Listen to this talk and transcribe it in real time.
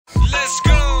Let's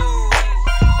go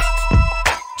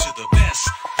to the best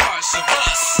parts of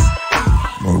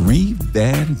us. Marie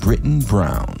Van Britton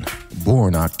Brown.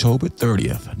 Born October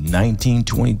 30th,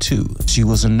 1922, she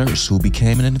was a nurse who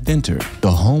became an inventor. The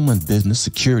home and business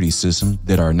security systems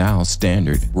that are now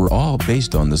standard were all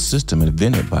based on the system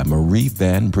invented by Marie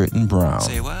Van Britton Brown.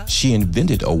 Say what? She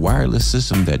invented a wireless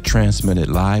system that transmitted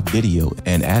live video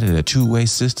and added a two-way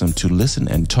system to listen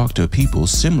and talk to people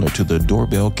similar to the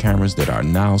doorbell cameras that are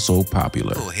now so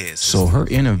popular. Go ahead, So her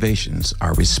innovations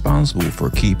are responsible for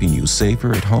keeping you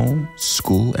safer at home,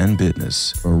 school, and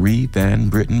business. Marie Van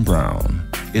Britton Brown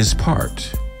is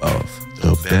part of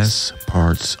the best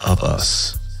parts of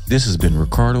us. This has been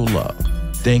Ricardo Love.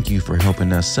 Thank you for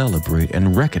helping us celebrate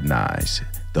and recognize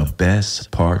the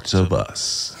best parts of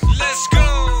us. Let's go.